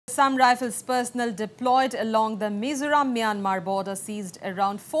Assam Rifles personnel deployed along the Mizoram-Myanmar border seized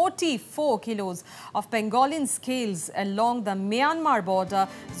around 44 kilos of pangolin scales along the Myanmar border,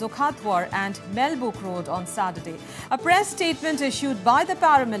 Zokhawthar and Melbuk road on Saturday. A press statement issued by the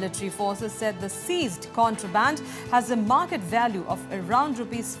paramilitary forces said the seized contraband has a market value of around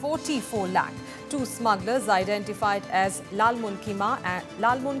rupees 44 lakh. Two smugglers identified as Lalmuankima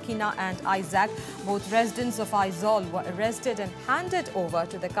and Isaac, both residents of Aizawl, were arrested and handed over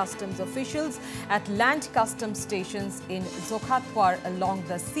to the customs officials at land customs stations in Zokhawthar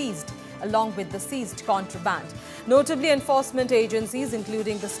along with the seized contraband. Notably, enforcement agencies,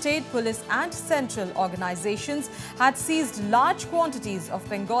 including the state police and central organizations, had seized large quantities of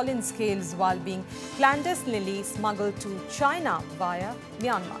pangolin scales while being clandestinely smuggled to China via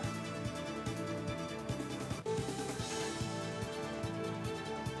Myanmar.